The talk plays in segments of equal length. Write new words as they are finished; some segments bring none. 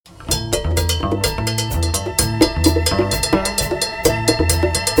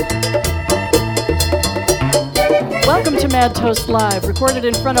Mad Toast Live, recorded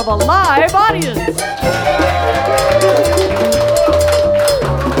in front of a live audience.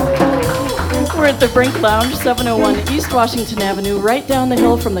 We're at the Brink Lounge, 701 East Washington Avenue, right down the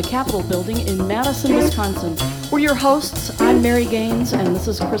hill from the Capitol Building in Madison, Wisconsin. We're your hosts. I'm Mary Gaines, and this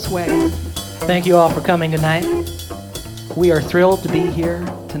is Chris Wagner. Thank you all for coming tonight. We are thrilled to be here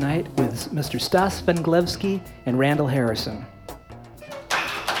tonight with Mr. Stas Venglevsky and Randall Harrison.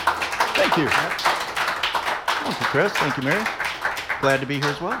 Thank you. Thank you, Chris. Thank you, Mary. Glad to be here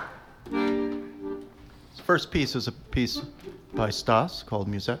as well. This first piece is a piece by Stas called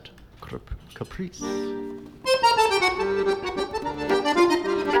Musette Caprice.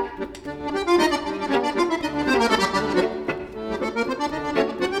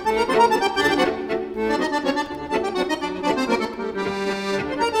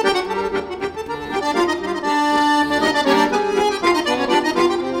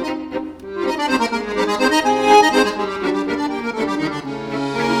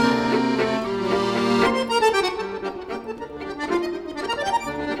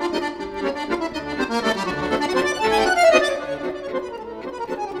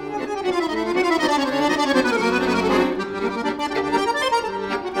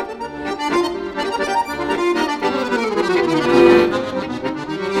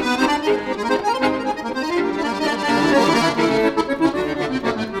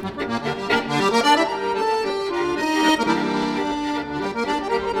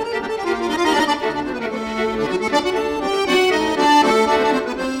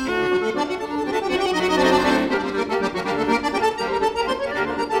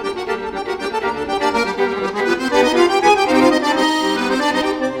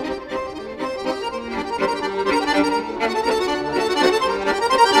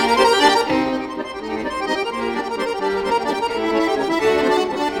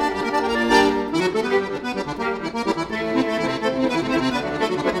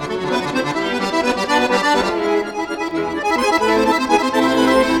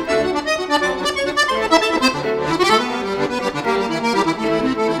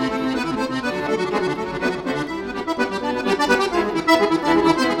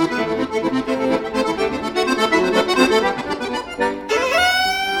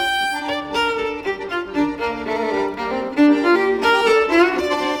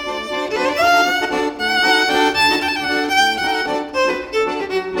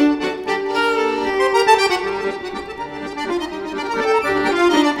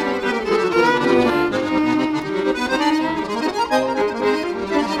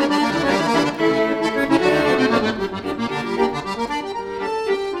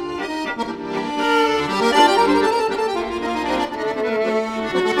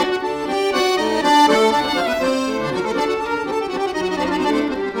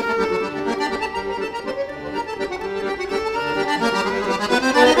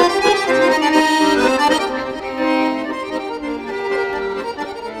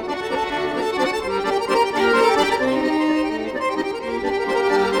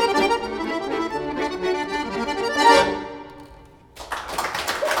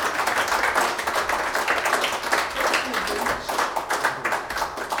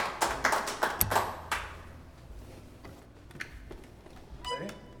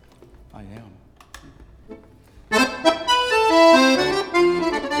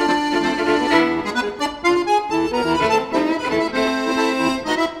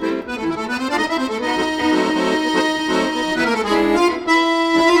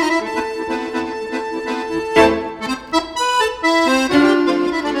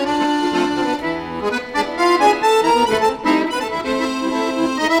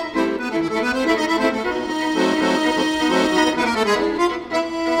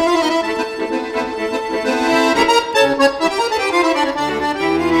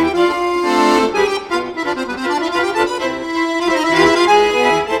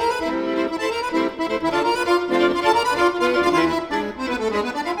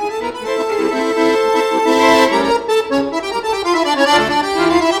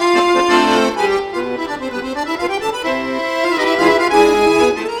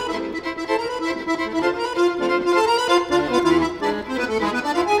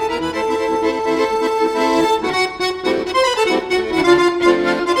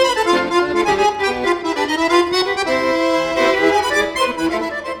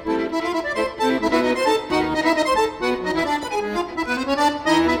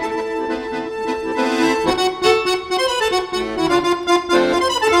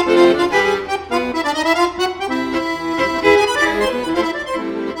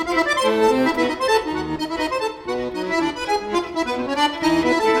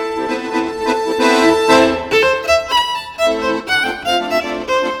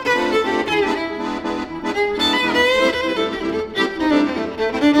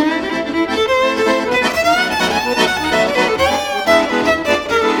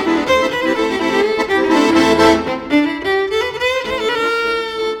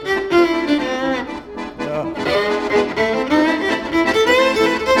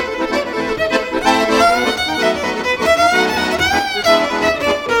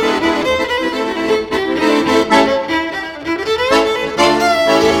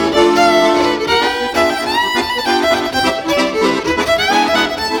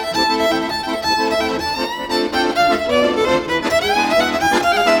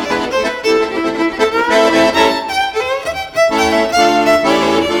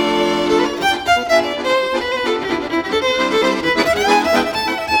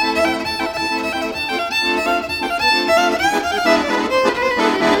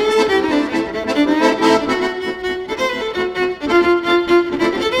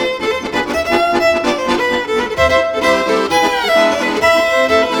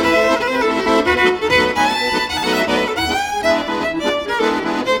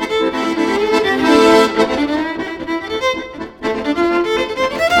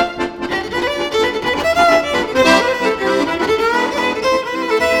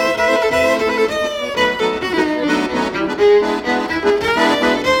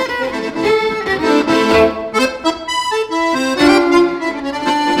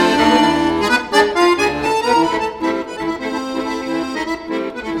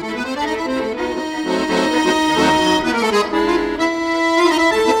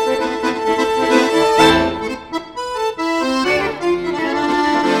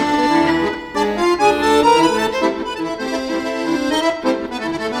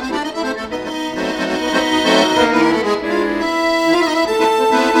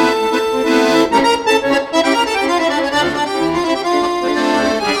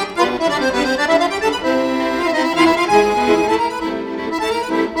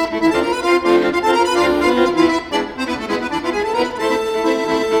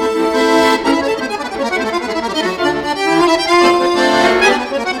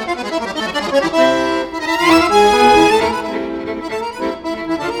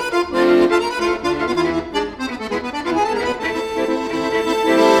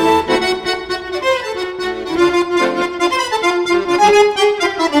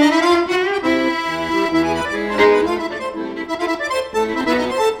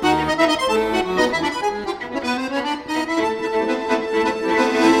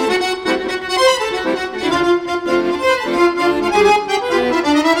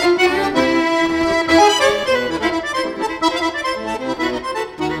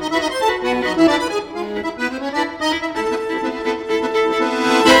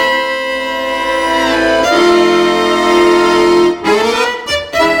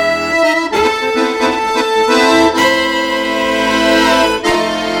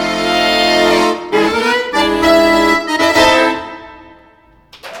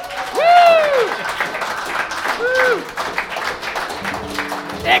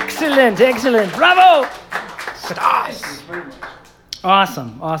 Excellent. Bravo! Stas!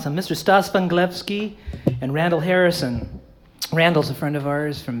 Awesome. Mr. Stas Vanglevsky and Randall Harrison. Randall's a friend of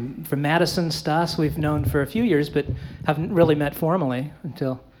ours from Madison. Stas we've known for a few years, but haven't really met formally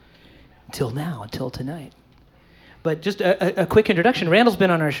until tonight. But just a quick introduction. Randall's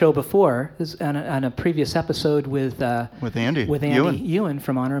been on our show before, on a previous episode with Andy Ewan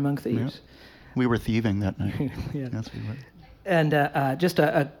from Honor Among Thieves. Yeah. We were thieving that night. Yeah. Yes, we were. And just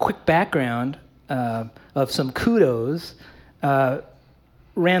a quick background of some kudos.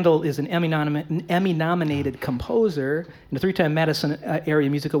 Randall is an Emmy-nominated composer and a 3-time Madison Area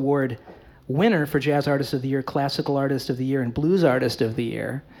Music Award winner for Jazz Artist of the Year, Classical Artist of the Year, and Blues Artist of the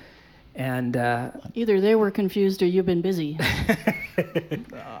Year. And either they were confused or you've been busy.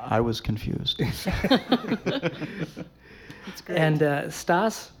 I was confused. That's great. And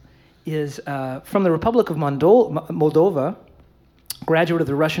Stas is from the Republic of Moldova, graduate of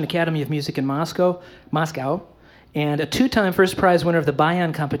the Russian Academy of Music in Moscow, and a 2-time first prize winner of the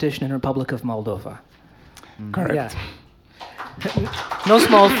Bayan competition in the Republic of Moldova. Correct. Yeah. No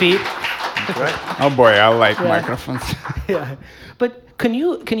small feat. Right. Oh boy, I like microphones. Yeah. But can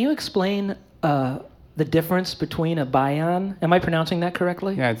you explain the difference between a Bayan? Am I pronouncing that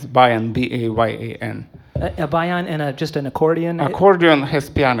correctly? Yeah, it's Bayan, B-A-Y-A-N. A Bayan and just an accordion? Accordion has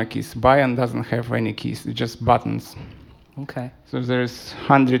piano keys. Bayan doesn't have any keys. It's just buttons. Okay. So there's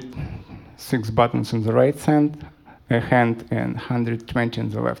 106 buttons on the right hand, and 120 on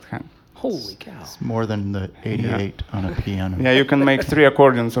the left hand. Holy cow. It's more than the 88 on a piano. Yeah, you can make 3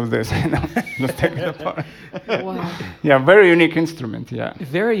 accordions of this. Just take it apart. Wow. Yeah, very unique instrument. Yeah.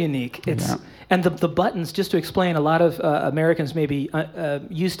 Very unique. And the buttons, just to explain, a lot of Americans may be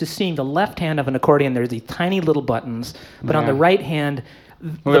used to seeing the left hand of an accordion. There's these tiny little buttons, but on the right hand,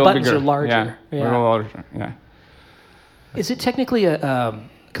 the buttons bigger. are larger. Yeah, a little larger. Yeah. Is it technically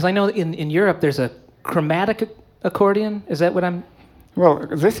because I know in Europe there's a chromatic accordion? Is that what I'm... Well,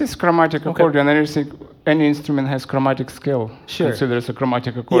 this is chromatic accordion. Any instrument has chromatic scale. Sure. Considered a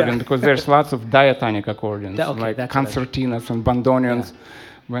chromatic accordion because there's lots of diatonic accordions, like concertinas and bandoneons.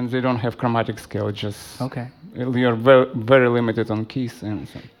 When they don't have chromatic scale, you're very, very limited on keys. And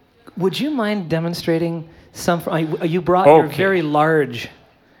so. Would you mind demonstrating some? You brought your very large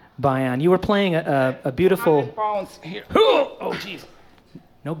Bayan. You were playing a beautiful... 100 pounds here. Oh, jeez.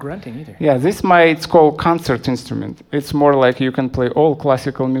 No grunting either. Yeah, it's called concert instrument. It's more like you can play all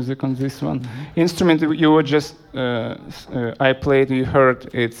classical music on this one. Mm-hmm. Instrument you would just, I played, you heard,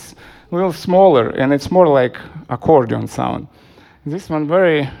 it's a little smaller and it's more like accordion sound. This one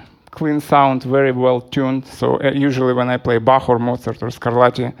very clean sound, very well tuned. So usually when I play Bach or Mozart or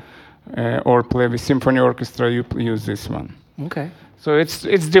Scarlatti or play with symphony orchestra, you use this one. Okay. So it's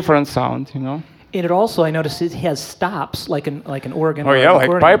different sound, you know. And it also, I noticed, it has stops like an organ. Oh yeah,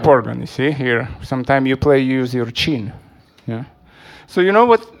 like pipe organ. You see here. Sometimes you use your chin. Yeah. So you know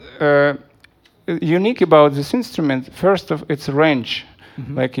what unique about this instrument? First of its range.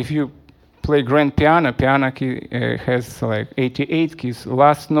 Mm-hmm. Like if you play grand piano key has like 88 keys.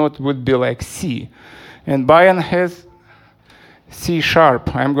 Last note would be like C, and Bayan has C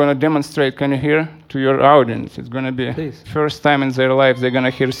sharp. I'm going to demonstrate. Can you hear to your audience? It's going to be first time in their life they're going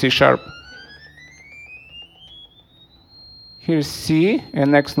to hear C sharp. Here's C,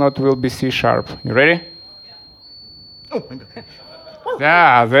 and next note will be C sharp. You ready? Oh my God.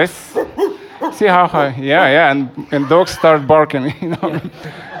 Yeah, this. See how high? Yeah, and dogs start barking, you know.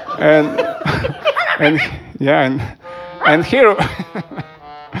 and here,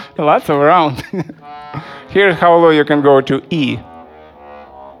 lots of around. Here, how low you can go to E.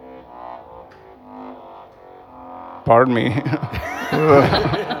 Pardon me.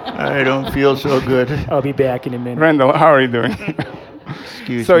 I don't feel so good. I'll be back in a minute. Randall, how are you doing?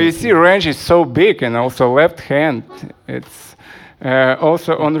 Excuse so me. you see, range is so big, and also left hand. It's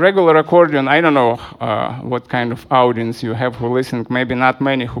also on regular accordion. I don't know what kind of audience you have who listen. Maybe not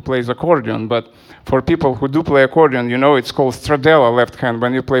many who plays accordion, but for people who do play accordion, you know it's called stradella left hand.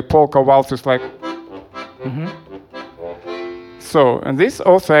 When you play polka waltz, it's like. Mm-hmm. So, and this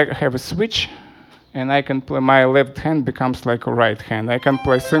also I have a switch. And I can play, my left hand becomes like a right hand. I can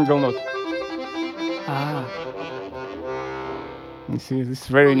play single note. Ah. You see, this is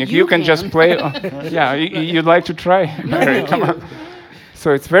very unique. You can just play. Yeah, you'd like to try? Mary, come on.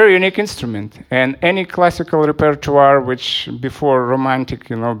 So it's very unique instrument. And any classical repertoire, which before Romantic,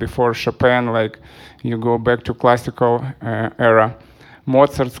 you know, before Chopin, like you go back to classical era,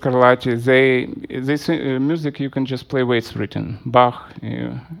 Mozart, Scarlatti, this music you can just play where it's written. Bach,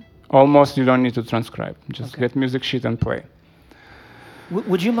 almost you don't need to transcribe. Just get music sheet and play.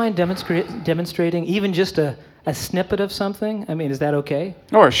 Would you mind demonstrating even just a a snippet of something? I mean, is that okay?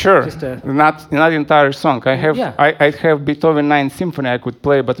 Oh, sure. Just a- Not entire song. I have Yeah. I have Beethoven 9th Symphony I could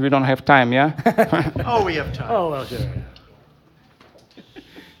play, but we don't have time, yeah? Oh, we have time. Oh, well, sure.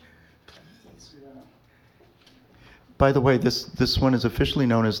 By the way, this one is officially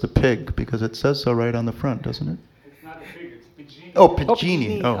known as the pig because it says so right on the front, doesn't it? It's not a pig, it's Piccini. Oh,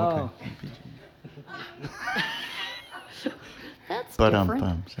 Piccini. Piccini. Oh, okay. That's But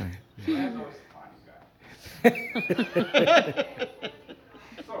different. sorry.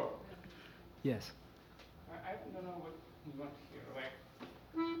 So, Yes. I don't know what you want to hear. Like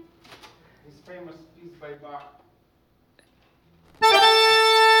this famous piece by Bach.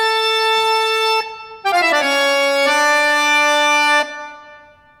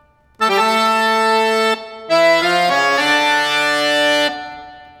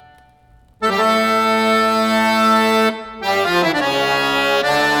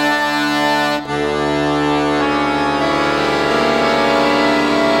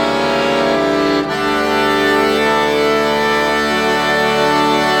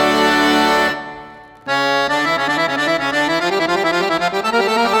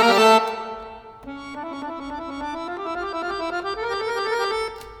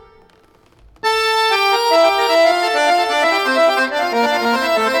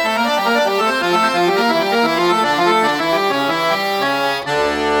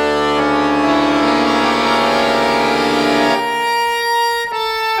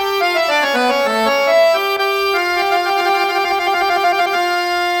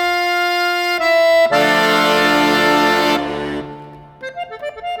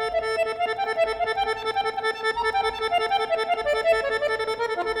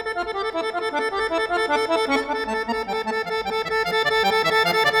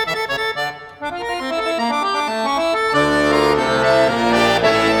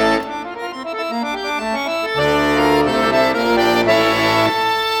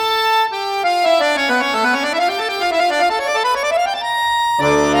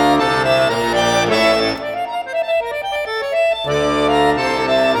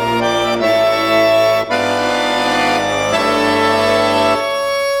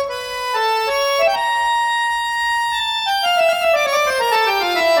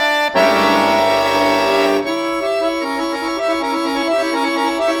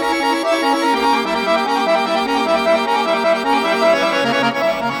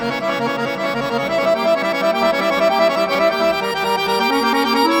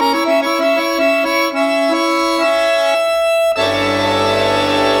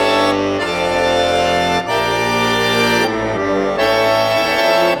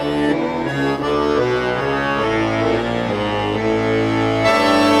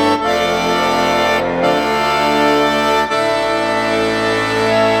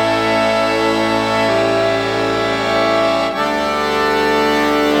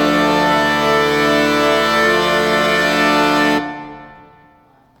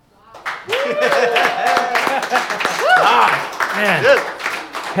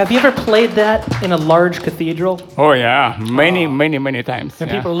 Have you ever played that in a large cathedral? Oh yeah, many times.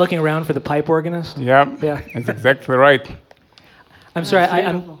 And yeah. people are looking around for the pipe organist? Yeah, Yeah. that's exactly right. I'm sorry,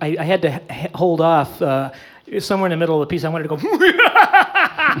 I had to hold off. Somewhere in the middle of the piece, I wanted to go,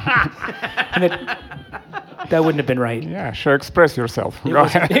 and that wouldn't have been right. Yeah, sure, express yourself. Go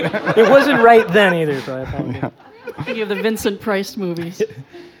ahead. It wasn't right then either, so I apologize. Thinking of the Vincent Price movies.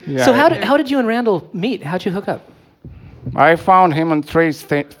 Yeah, So how did you and Randall meet? How'd you hook up? I found him on train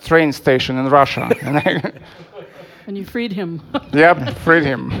station in Russia. And And you freed him. yep, freed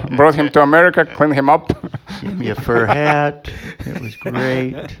him. Brought him to America, cleaned him up. Gave me a fur hat. It was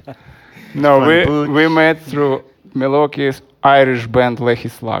great. No, Fun boots. we met through Milwaukee's Irish band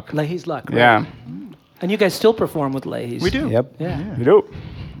Leahy's Luck. Leahy's Luck, right? Yeah, And you guys still perform with Leahy's? We do. yep, Yeah. we do.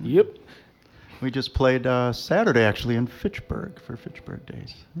 Yep. We just played Saturday, actually, in Fitchburg for Fitchburg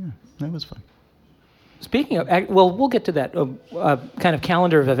Days. Yeah, that was fun. Speaking of, well, we'll get to that kind of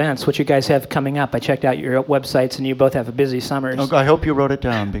calendar of events, what you guys have coming up. I checked out your websites, and you both have a busy summer. Oh, I hope you wrote it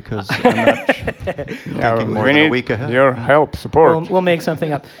down because I'm not thinking more we than a need week ahead. your help, support. We'll make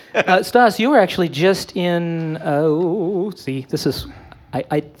something up. Stas, you were actually just in, see, this is,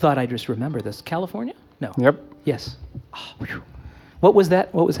 I thought I'd just remember this. California? No. Yep. Yes. Oh, whew. What was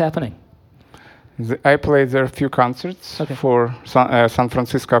that? What was happening? I played there a few concerts Okay. for San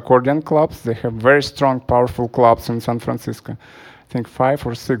Francisco accordion clubs. They have very strong, powerful clubs in San Francisco. I think 5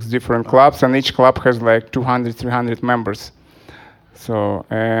 or 6 different clubs, and each club has like 200, 300 members. So,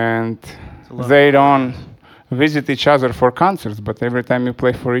 and they don't visit each other for concerts, but every time you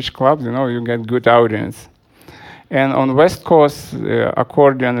play for each club, you know, you get good audience. And on West Coast,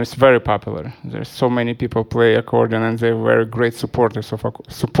 accordion is very popular. There's so many people play accordion, and they're very great supporters of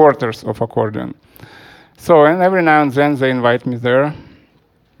accordion. So, and every now and then they invite me there.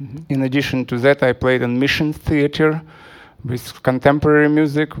 In addition to that, I played in Mission Theater with contemporary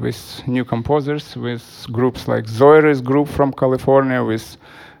music, with new composers, with groups like Zoiris group from California, with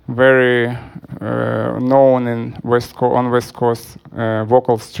very known on West Coast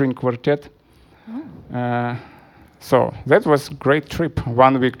vocal string quartet. So that was a great trip,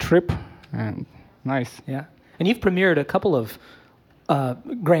 1 week trip, and nice. Yeah. And you've premiered a couple of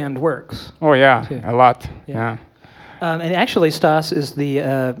grand works. Oh yeah, too. a lot. Yeah. Yeah. And actually, Stas is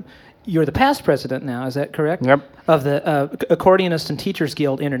you're the past president now, is that correct? Yep. Of the Accordionists and Teachers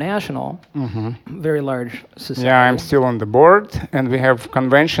Guild International, very large society. Yeah, I'm still on the board, and we have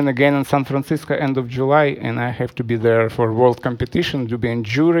convention again in San Francisco end of July, and I have to be there for world competition, to be in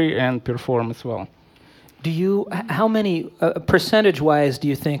jury and perform as well. How many, percentage-wise, do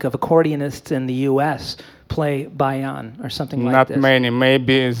you think of accordionists in the U.S. play bayan or something like this? Not many,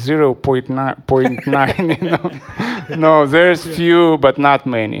 maybe 0.9. You know? No, there's few, but not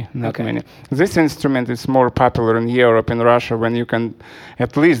many. Not many. This instrument is more popular in Europe and Russia when you can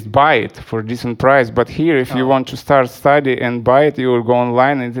at least buy it for a decent price. But here, if you want to start study and buy it, you will go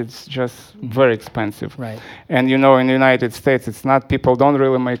online, and it's just very expensive. Right. And you know, in the United States, it's not, people don't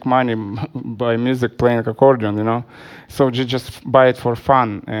really make money by music playing accordion, you know. So you just buy it for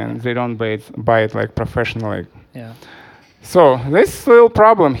fun, and they don't buy it like professionally. Yeah. So there's a little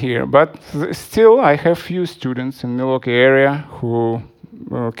problem here, but still I have few students in Milwaukee area who,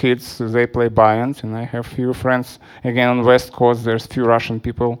 kids, they play bayans, and I have few friends, again on West Coast, there's few Russian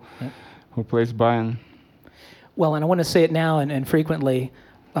people who plays bayan. Well, and I want to say it now and frequently,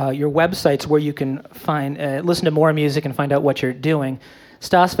 your websites where you can find, listen to more music and find out what you're doing.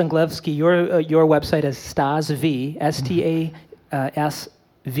 Stas Vanglevsky, your website is STASV,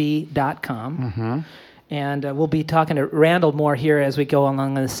 STASV.com. And we'll be talking to Randall more here as we go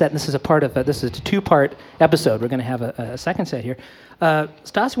along the set. And this is a part of this is a 2-part episode. We're going to have a second set here.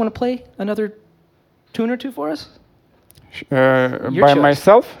 Stas, you want to play another tune or two for us? By choice.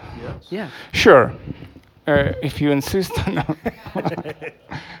 myself? Yes. Yeah. Sure. If you insist.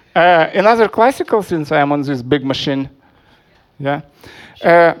 Another classical, since I'm on this big machine. Yeah.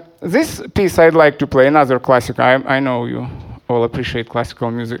 This piece I'd like to play, another classical. I know you all appreciate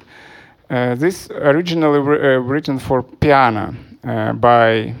classical music. This originally written for piano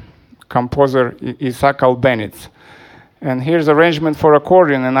by composer Isaac Albeniz. And here's arrangement for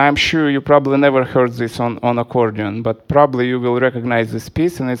accordion, and I'm sure you probably never heard this on accordion, but probably you will recognize this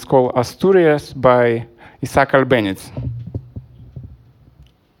piece, and it's called Asturias by Isaac Albeniz.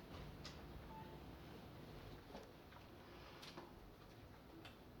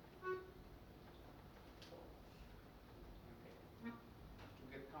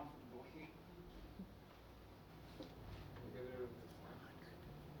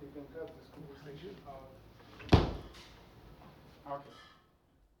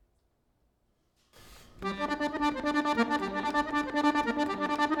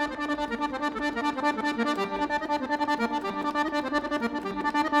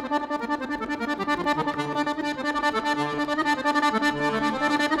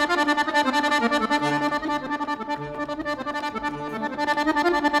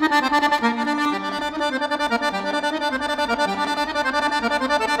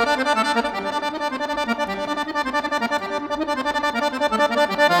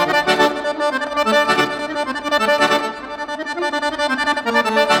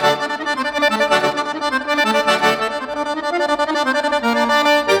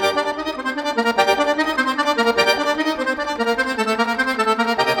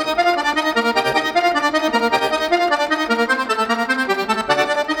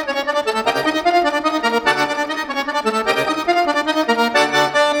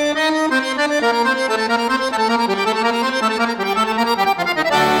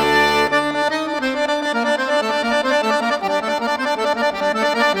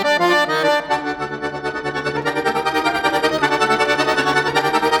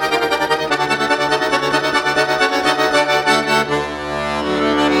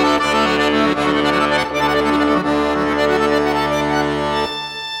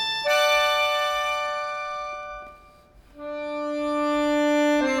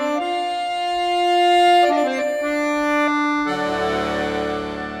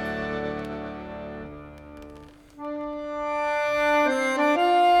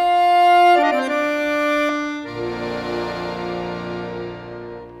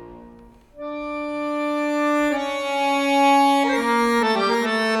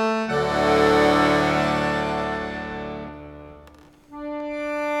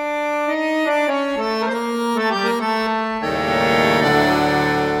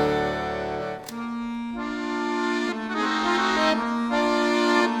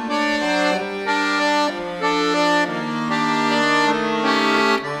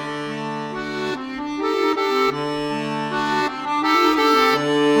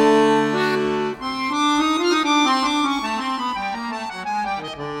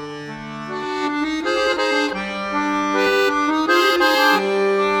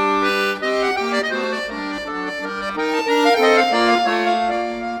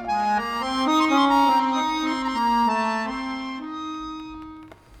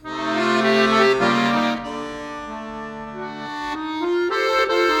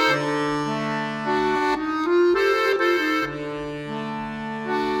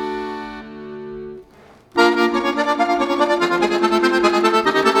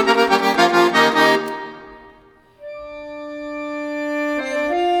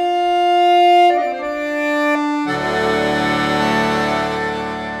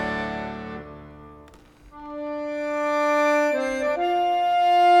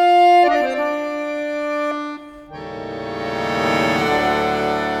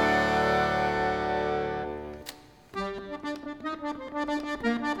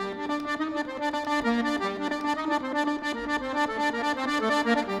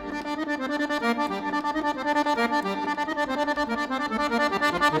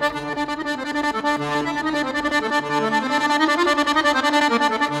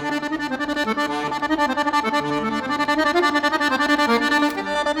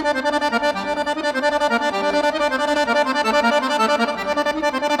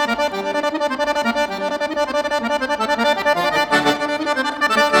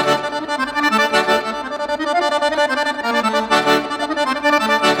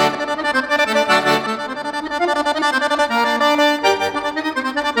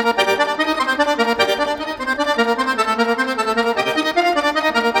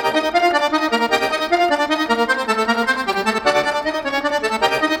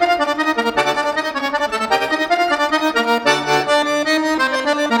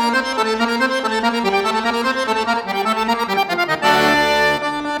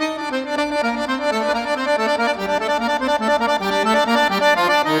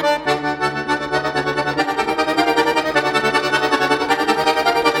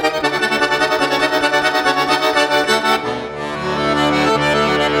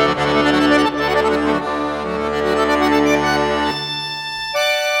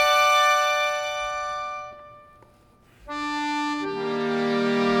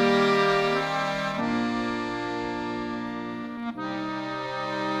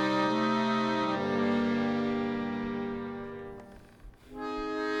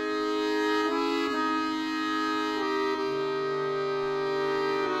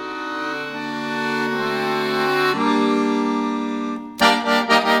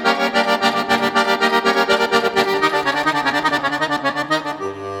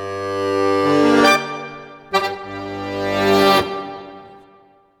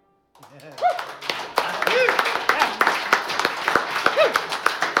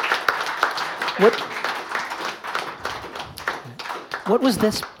 was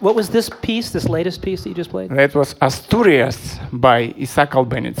this? What was this piece? This latest piece that you just played? That was Asturias by Isaac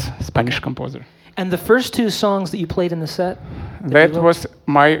Albeniz, Spanish composer. And the first two songs that you played in the set? That was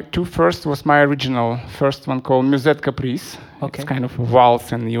my two first was my original. First one called Musette Caprice. Okay. It's kind of a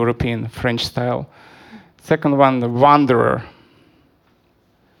waltz in European French style. Second one, The Wanderer.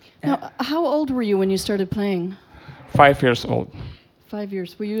 Now, how old were you when you started playing? 5 years old. 5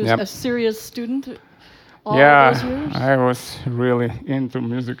 years. Were you Yep. a serious student all Yeah, those years? I was really into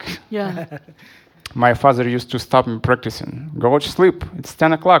music. Yeah. My father used to stop me practicing. Go to sleep. It's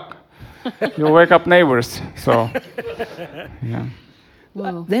 10 o'clock. You'll wake up neighbors. So, yeah.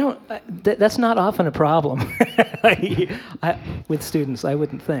 Wow. They don't. That's not often a problem with students. I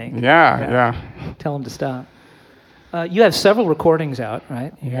wouldn't think. Yeah. Tell them to stop. You have several recordings out,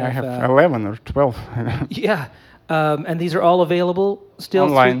 right? You Yeah, I have 11 or 12. Yeah, and these are all available still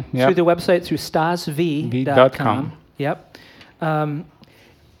Online, through, yep. through the website through stasv.com. Yep.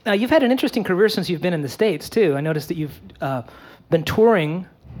 Now you've had an interesting career since you've been in the States too. I noticed that you've been touring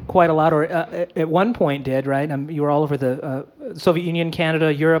quite a lot, or at one point did, right? You were all over the Soviet Union,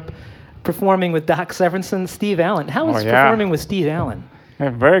 Canada, Europe, performing with Doc Severinsen, Steve Allen. How was performing with Steve Allen? Yeah,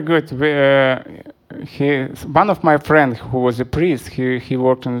 very good. One of my friends who was a priest, he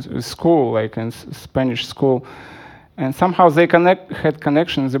worked in a school, like in Spanish school, and somehow they had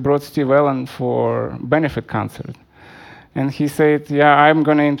connections. They brought Steve Allen for benefit concert. And he said, yeah, I'm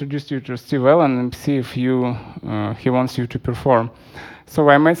going to introduce you to Steve Allen and see if he wants you to perform. So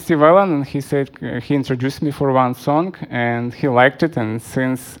I met Steve Allen, and he said he introduced me for one song, and he liked it. And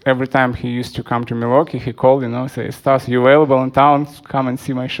since every time he used to come to Milwaukee, he called, say, Stas, you available in town? Come and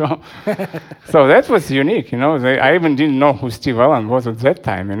see my show. So that was unique, I even didn't know who Steve Allen was at that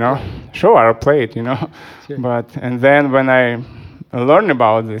time, Sure, I played, Sure. And then when I learned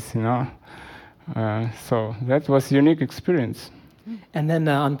about this, so that was a unique experience. And then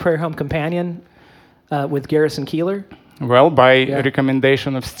on Prayer Home Companion with Garrison Keillor. Well, by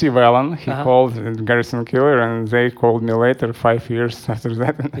recommendation of Steve Allen, he called Garrison Keillor, and they called me later, 5 years after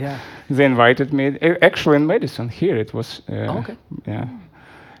that. Yeah. They invited me, actually in Madison here. It was,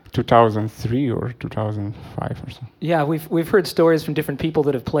 2003 or 2005 or something. Yeah, we've heard stories from different people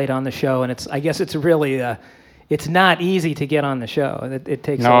that have played on the show, and I guess it's really it's not easy to get on the show. It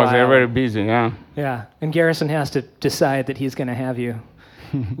takes a while. No, they're very busy. Yeah. Yeah, and Garrison has to decide that he's going to have you,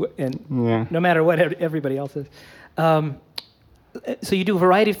 and no matter what everybody else is. So you do a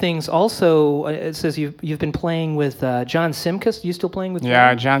variety of things. Also, it says you've been playing with John Simkus. You still playing with?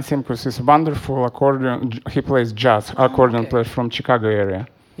 Yeah, John Simkus is a wonderful accordion. He plays jazz, accordion player from Chicago area.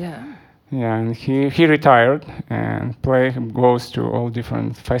 Yeah. Yeah, and he retired and goes to all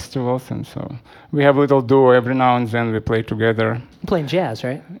different festivals, and so we have a little duo every now and then. We play together. You're playing jazz,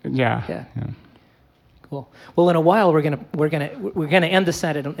 right? Yeah. Cool. Well, in a while we're gonna end the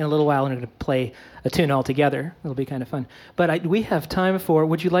set in a little while, and we're gonna play a tune all together. It'll be kind of fun. But we have time for.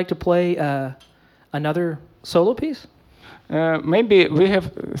 Would you like to play another solo piece? Maybe we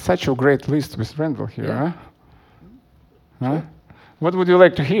have such a great list with Randall here, huh? Sure. What would you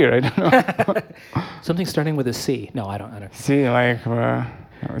like to hear? I don't know. Something starting with a C. No, I don't. C, like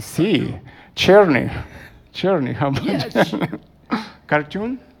C. Cherny. How about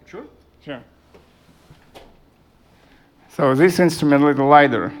cartoon? Sure. So this instrument a little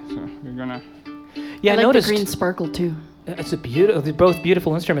lighter. So we're gonna. Yeah, I like noticed the green sparkle too. It's they're both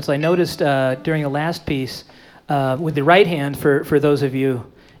beautiful instruments. I noticed during the last piece with the right hand for those of you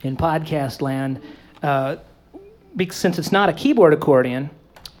in podcast land. Since it's not a keyboard accordion,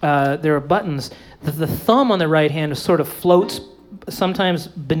 there are buttons. The thumb on the right hand sort of floats sometimes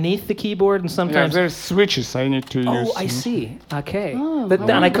beneath the keyboard and sometimes... Yeah, there's switches I need to use. Oh, I see. Okay. Oh,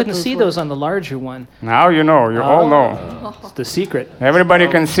 And I couldn't see those on the larger one. Now you know. You all know. It's the secret. Everybody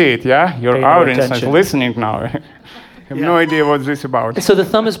can see it, yeah? Your Pay no audience is attention. listening now. I have no idea what this is about. So the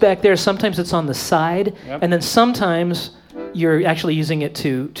thumb is back there. Sometimes it's on the side, and then sometimes you're actually using it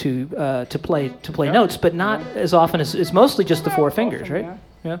to play notes, but not as often as it's mostly just the four fingers, right?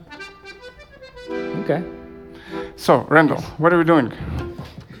 Yeah. Okay. So, Randall, what are we doing?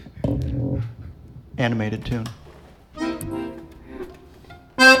 Animated tune.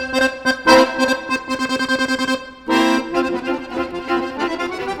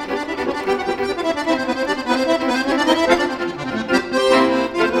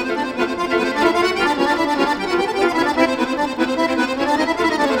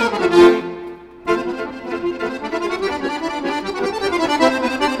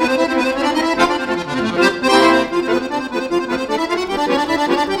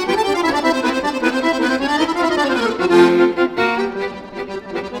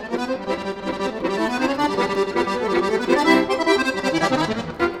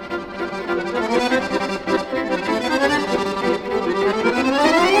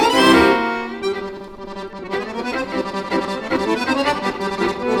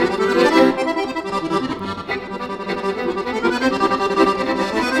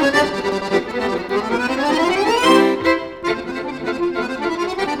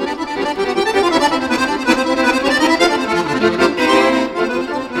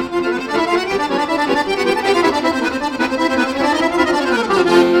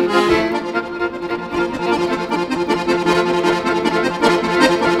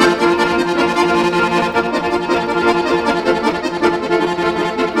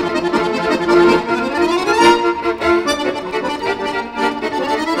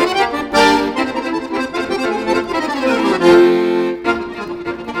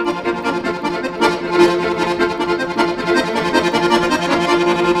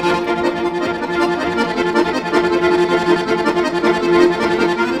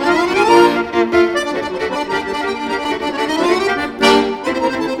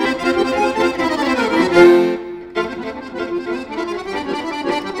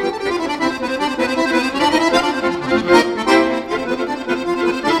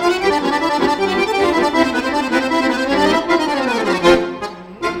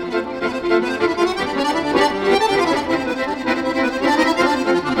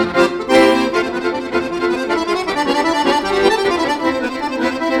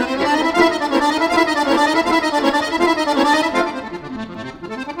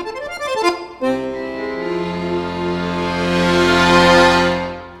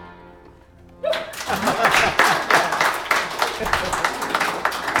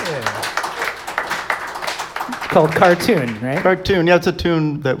 called Cartoon, right? Cartoon. Yeah, it's a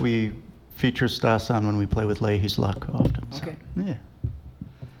tune that we feature Stas on when we play with Leahy's Luck often. So, Okay. yeah.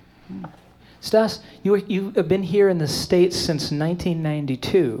 Stas, you have been here in the States since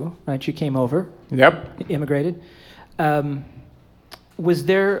 1992, right? You came over, Yep. immigrated. Was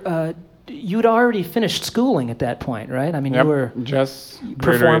there, you'd already finished schooling at that point, right? I mean, Yep. you were Just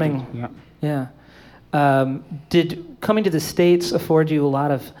performing. graduated. Yeah. Yeah. Did coming to the States afford you a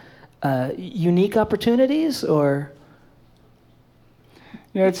lot of unique opportunities, or?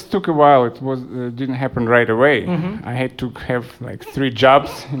 Yeah, it took a while. It didn't happen right away. Mhm. I had to have like 3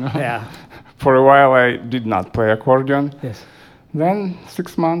 jobs. Yeah. For a while, I did not play accordion. Yes. Then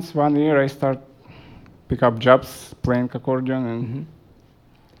 6 months, 1 year, I start pick up jobs playing accordion and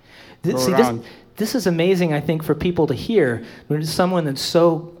go See, around. this is amazing, I think, for people to hear. When it's someone that's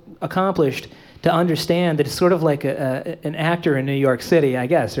so accomplished to understand that it's sort of like an actor in New York City, I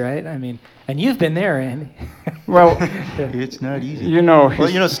guess, right? I mean, and you've been there, Andy. Well, It's not easy. Well,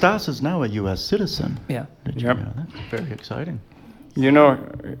 Well, Stas is now a U.S. citizen. Yeah. Did you Yep. know that? Very exciting.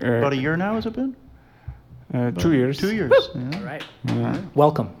 About a year now, has it been? 2 years. 2 years. Yeah. All right. Yeah.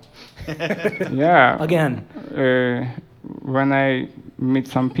 Welcome Yeah. again. When I meet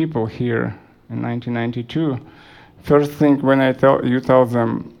some people here in 1992, first thing when you tell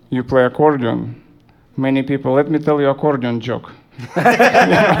them you play accordion, many people, let me tell you accordion joke.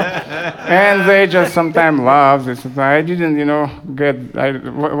 And they just sometimes laugh. They say, I didn't, get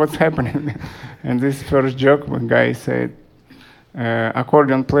what's happening. And this first joke, when guy said,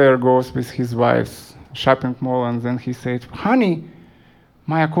 accordion player goes with his wife's shopping mall, and then he said, honey,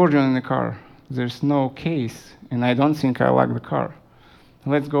 my accordion in the car. There's no case, and I don't think I like the car.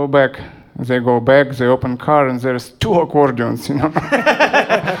 Let's go back. They go back, they open car, and there's 2 accordions,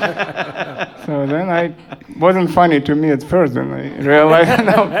 So then it wasn't funny to me at first, and I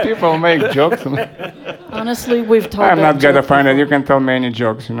realized people make jokes. Honestly, we've told I'm that not gonna joke find it. before. You can tell me any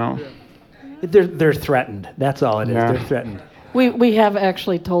jokes, They're threatened. That's all it is. Yeah. They're threatened. We have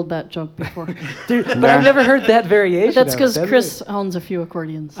actually told that joke before. But I've never heard that variation. That's of it. because That's Chris owns a few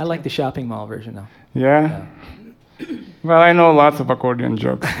accordions. I like the shopping mall version, though. Yeah. Well, I know lots of accordion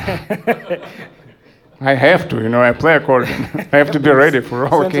jokes. I have to, I play accordion. I have to be ready for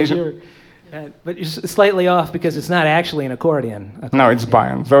all Sense of occasions. humor. But you're slightly off because it's not actually an accordion. No, it's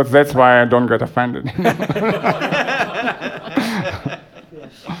Bayan. So that's why I don't get offended.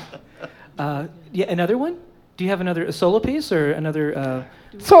 Yeah, another one? Do you have a solo piece or another?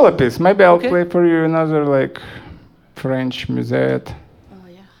 Solo piece. Maybe I'll Okay. play for you another French musette. Oh,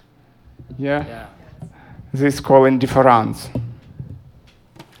 yeah. Yeah. This is called Indifference.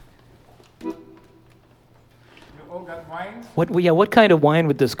 You all got wines? What kind of wine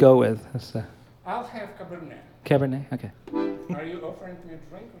would this go with? I'll have Cabernet. Cabernet. Okay. Are you offering me a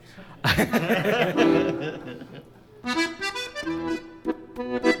drink or something?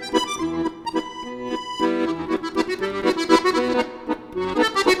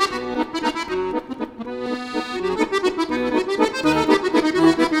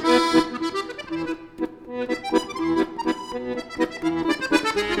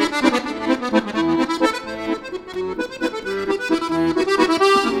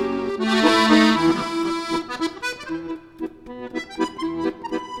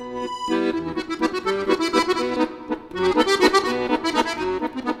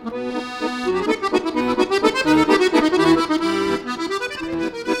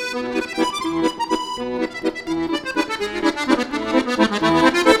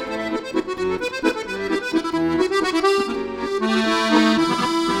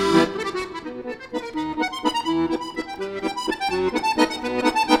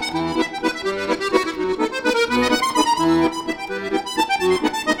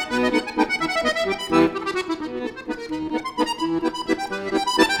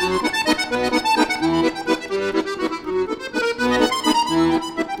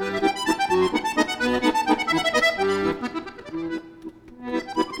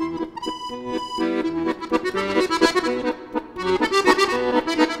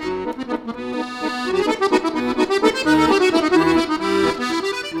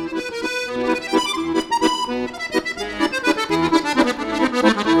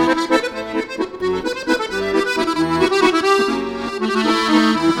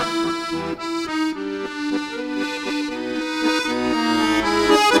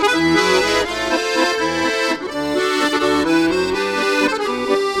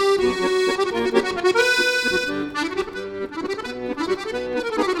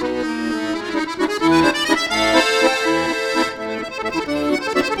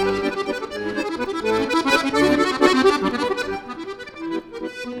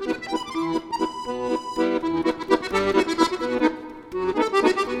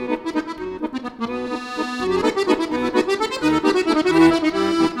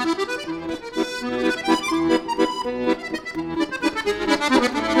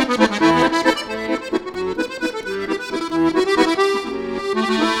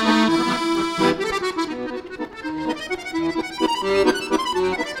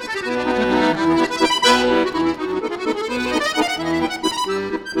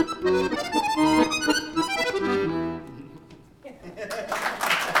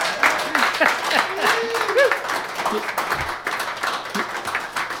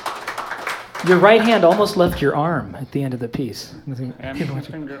 Your right hand almost left your arm at the end of the piece.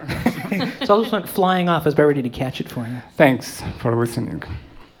 Finger. It almost went flying off. I was about ready to catch it for you. Thanks for listening.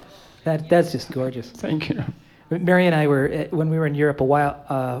 That's just gorgeous. Thank you. Mary and I were when we were in Europe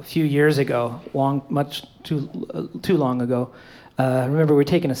a few years ago, much too long ago. I remember we were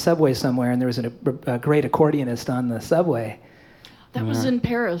taking a subway somewhere, and there was a great accordionist on the subway. That was in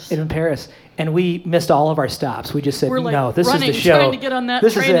Paris. In Paris, and we missed all of our stops. We just said, We're like "No, this running, is the show." trying to get on that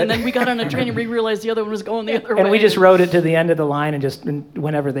This train, is it. and then we got on a train and we realized the other one was going the other way. And we just rode it to the end of the line, and just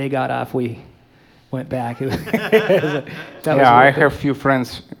whenever they got off, we went back. I have few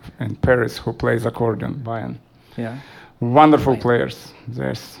friends in Paris who plays accordion, Bayern. Yeah. Wonderful players.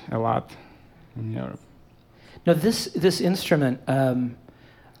 There's a lot in Europe. No, this instrument.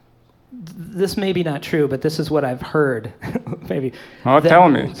 This may be not true, but this is what I've heard. Maybe. Oh, tell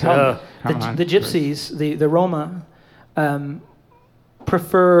me. The Gypsies, the Roma,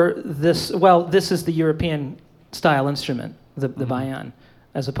 prefer this. Well, this is the European style instrument, the bayan,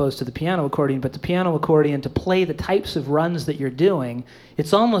 as opposed to the piano accordion. But the piano accordion, to play the types of runs that you're doing,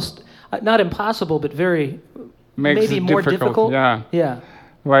 it's almost not impossible, but maybe more difficult. Yeah. Yeah.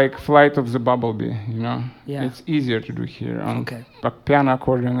 Like Flight of the Bumblebee, you know? Yeah. It's easier to do here. On Okay. piano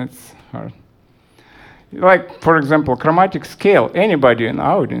accordion, it's hard. Like, for example, chromatic scale. Anybody in the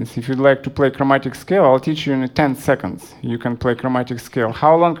audience, if you'd like to play chromatic scale, I'll teach you in 10 seconds. You can play chromatic scale.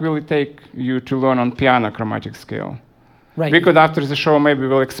 How long will it take you to learn on piano chromatic scale? Right. We could, after the show, maybe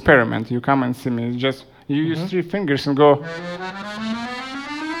we'll experiment. You come and see me. You use 3 fingers and go.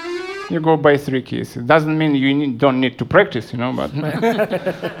 You go by 3 keys. It doesn't mean you don't need to practice, you know, but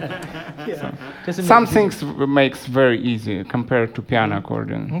some things makes very easy compared to piano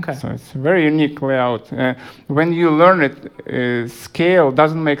accordion. Okay. So it's a very unique layout. When you learn it, scale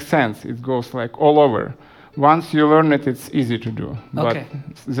doesn't make sense. It goes like all over. Once you learn it, it's easy to do. Okay.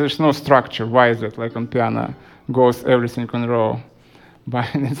 But there's no structure. Why is it like on piano? Goes everything in a row. But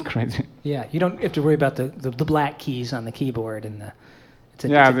it's crazy. Yeah, you don't have to worry about the black keys on the keyboard and the. It's a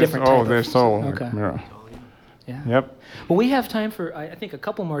there's different type there's all. Okay. Yeah. Yeah. Yep. Well, we have time for I think a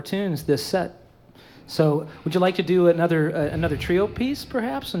couple more tunes this set. So, would you like to do another trio piece,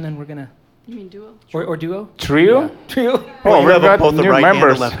 perhaps, and then we're gonna You mean duo? or duo? Trio? Yeah. Trio. Well, Oh, you we've have got both the new right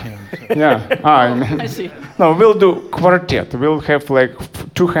members. hand and left hand. Yeah. I see. No, we'll do quartet. We'll have like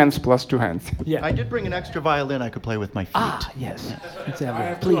 2 hands plus 2 hands. Yeah. I did bring an extra violin I could play with my feet. Yes. Let's have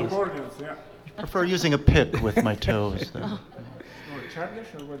it, please. I prefer using a pick with my toes, though. Or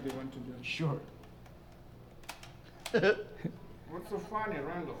what do you want to do? Sure. What's so funny,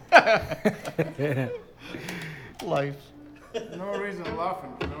 Randall? Life. No reason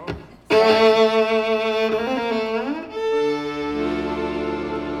laughing, you know?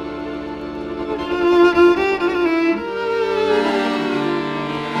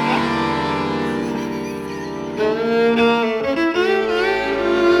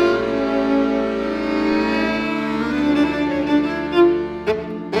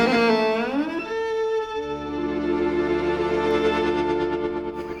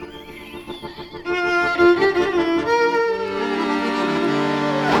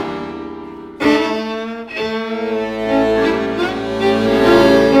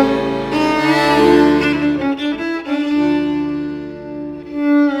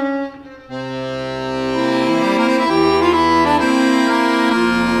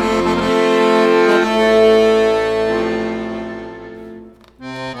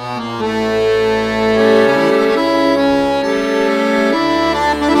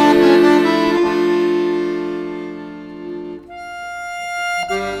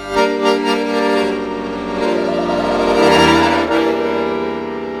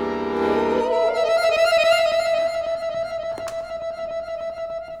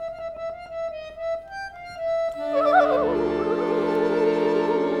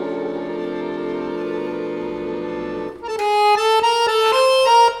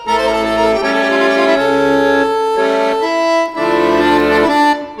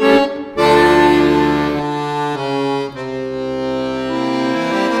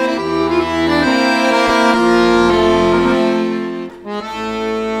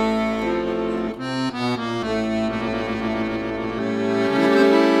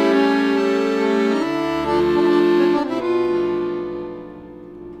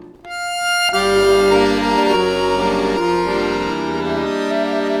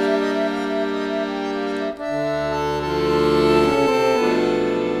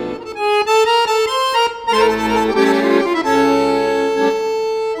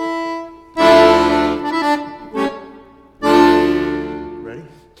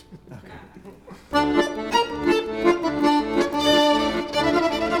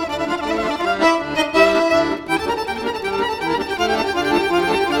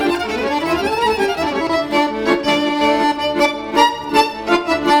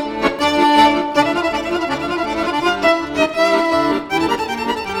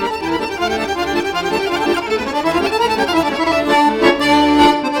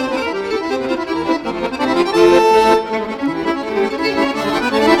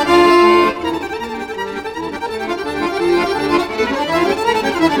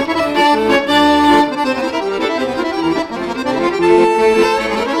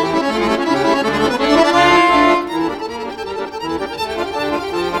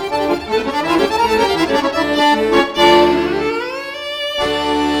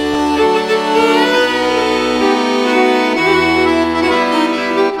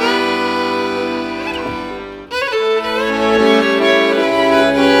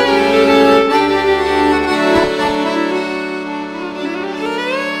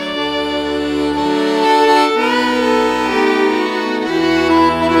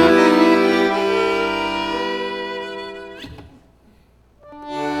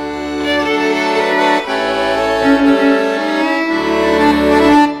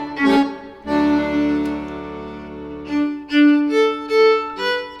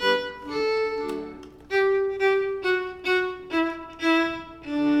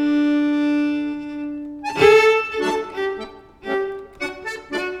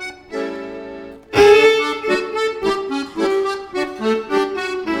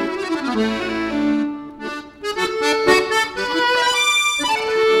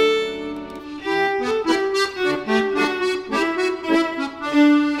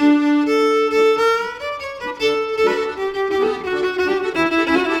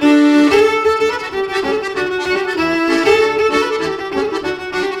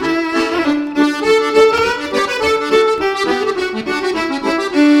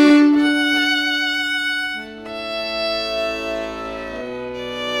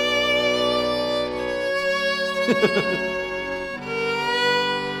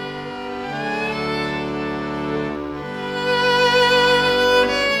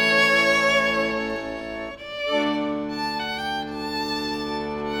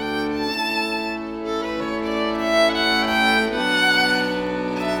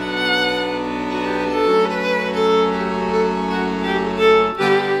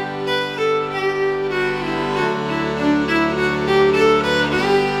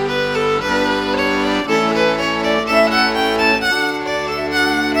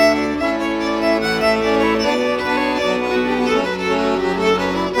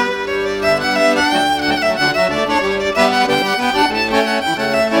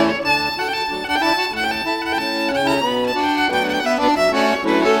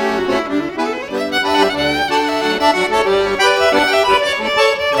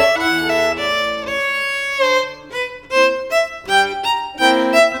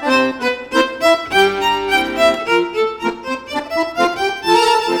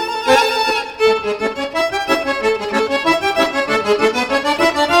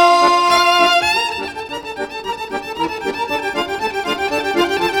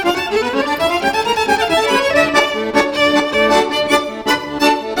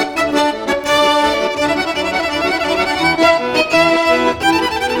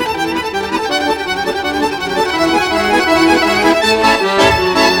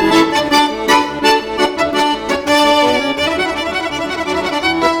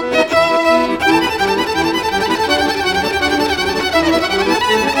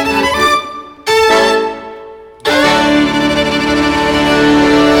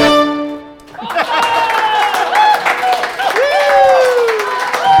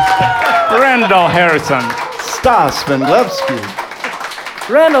 Randall Harrison. Stas Venglevsky.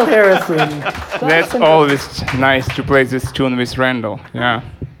 Randall Harrison. That's always nice to play this tune with Randall. Yeah.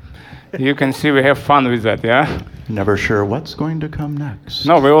 You can see we have fun with that, yeah? Never sure what's going to come next.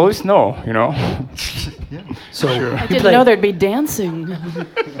 No, we always know, you know. So I didn't know there'd be dancing.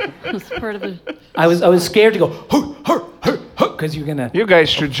 It's part of it. I was scared to go because you're gonna. You guys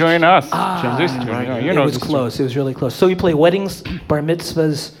should join us. This tune, right. you know, you It know was this tune. close. It was really close. So you play weddings, bar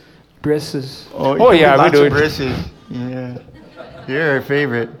mitzvahs, brisses. Oh, yeah, we lots do of it. brisses. Yeah. You're our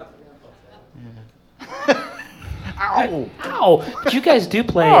favorite. Ow! Ow! But you guys do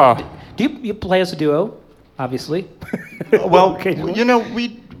play. Oh. Do you play as a duo? Obviously. Well, Occasionally. you know,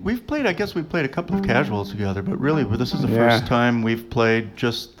 we've played. I guess we've played a couple of casuals together, but really, this is the Yeah. first time we've played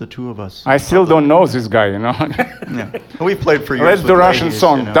just the two of us. I still don't know this guy, you know. Yeah. We've played for years. Let's do with Russian ladies,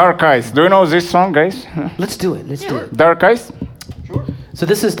 song, you know. Dark Eyes. Do you know this song, guys? Let's do it. Let's do it. Dark Eyes? So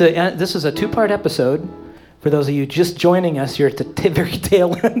this is a two-part episode. For those of you just joining us, you're at the very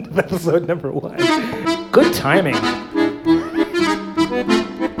tail end of episode number 1. Good timing.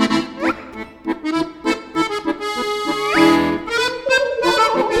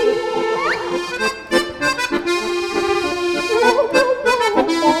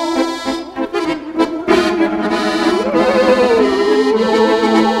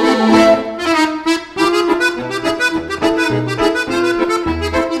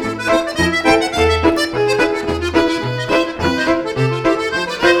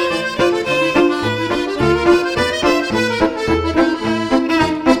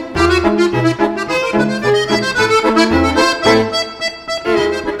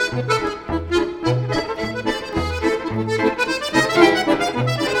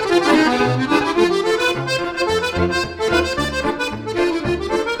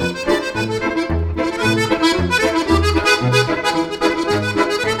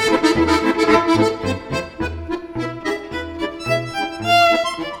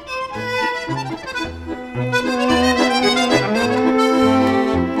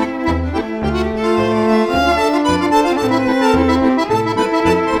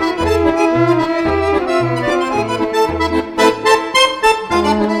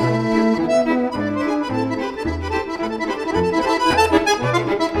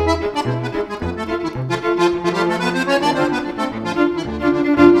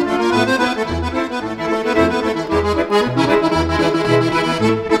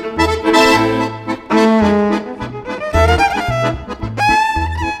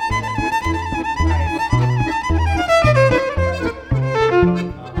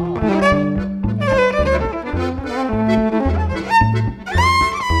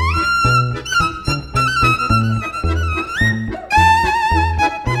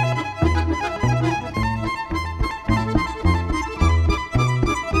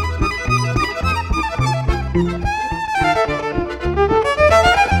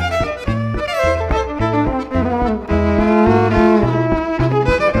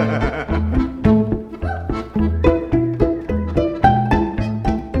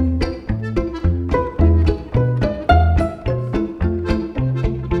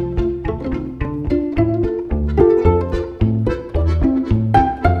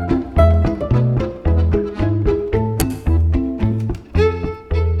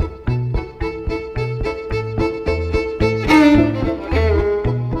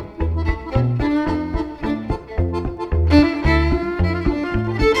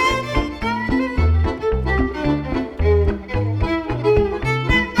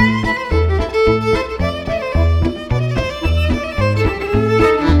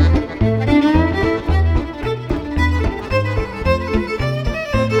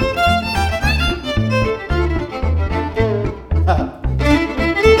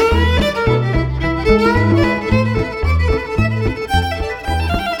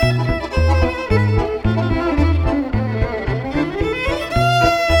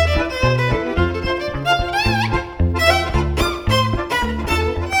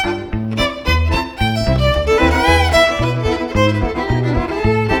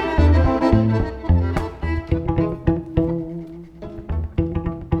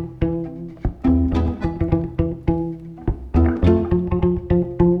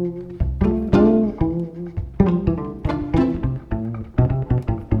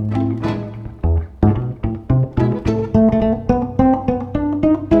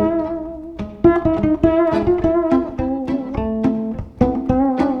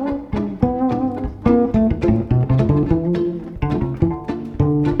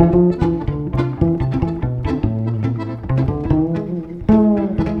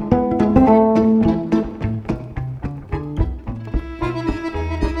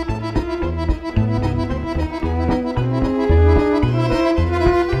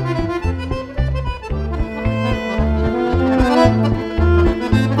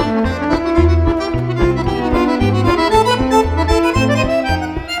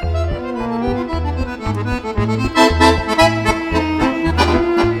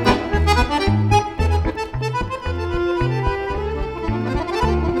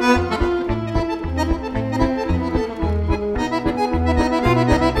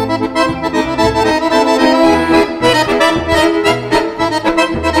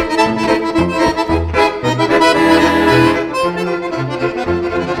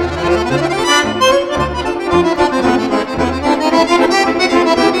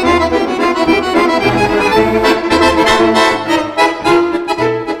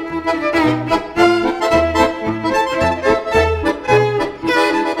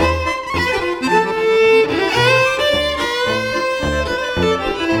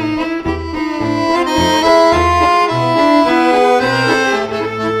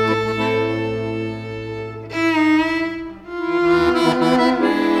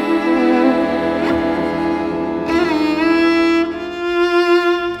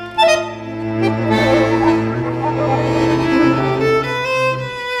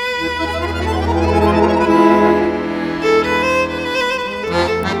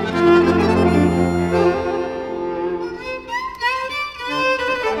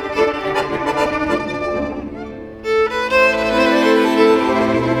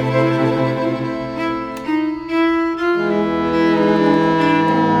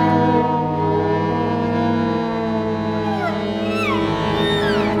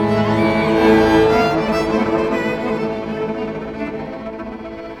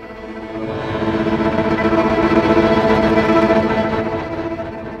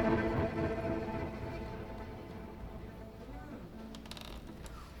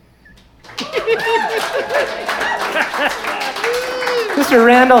 Mr.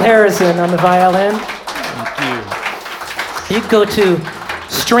 Randall Harrison on the violin. Thank you. You can go to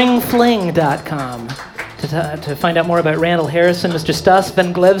stringfling.com to find out more about Randall Harrison. Mr. Stas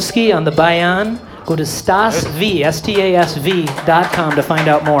Venglevsky on the bayan. Go to stasv.com to find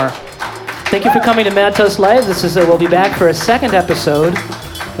out more. Thank you for coming to Mad Toast Live. We'll be back for a second episode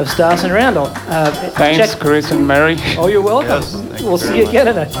of Stas and Randall. Thanks, Chris and Mary. Oh, you're welcome. Yes, thank you We'll very see you much. again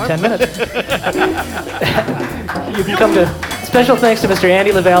in 10 minutes. You can come to. Special thanks to Mr.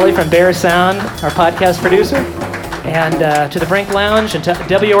 Andy LaValle from Bear Sound, our podcast producer, and to the Brink Lounge and to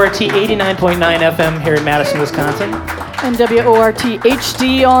WRT 89.9 FM here in Madison, Wisconsin. And WORT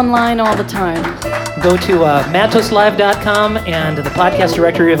HD online all the time. Go to madtoastlive.com and the podcast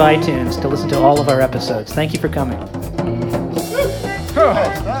directory of iTunes to listen to all of our episodes. Thank you for coming.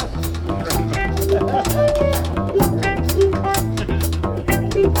 Oh.